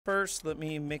First, let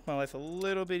me make my life a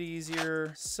little bit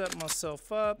easier. Set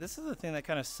myself up. This is the thing that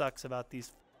kind of sucks about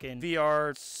these fucking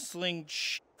VR Sling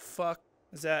fuck.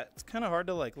 Is that it's kind of hard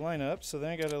to like line up. So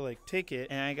then I gotta like take it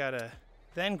and I gotta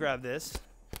then grab this.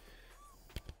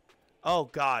 Oh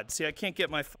God, see I can't get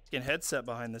my fucking headset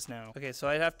behind this now. Okay, so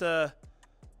I'd have to.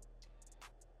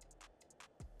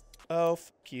 Oh,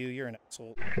 fuck you, you're an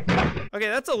asshole. Okay,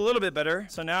 that's a little bit better.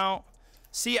 So now,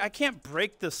 see, I can't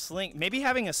break the sling. Maybe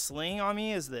having a sling on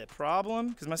me is the problem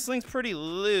because my sling's pretty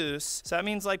loose. So that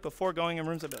means like before going in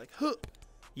rooms, I'd be like, huh.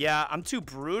 Yeah, I'm too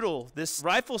brutal. This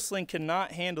rifle sling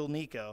cannot handle Nikko.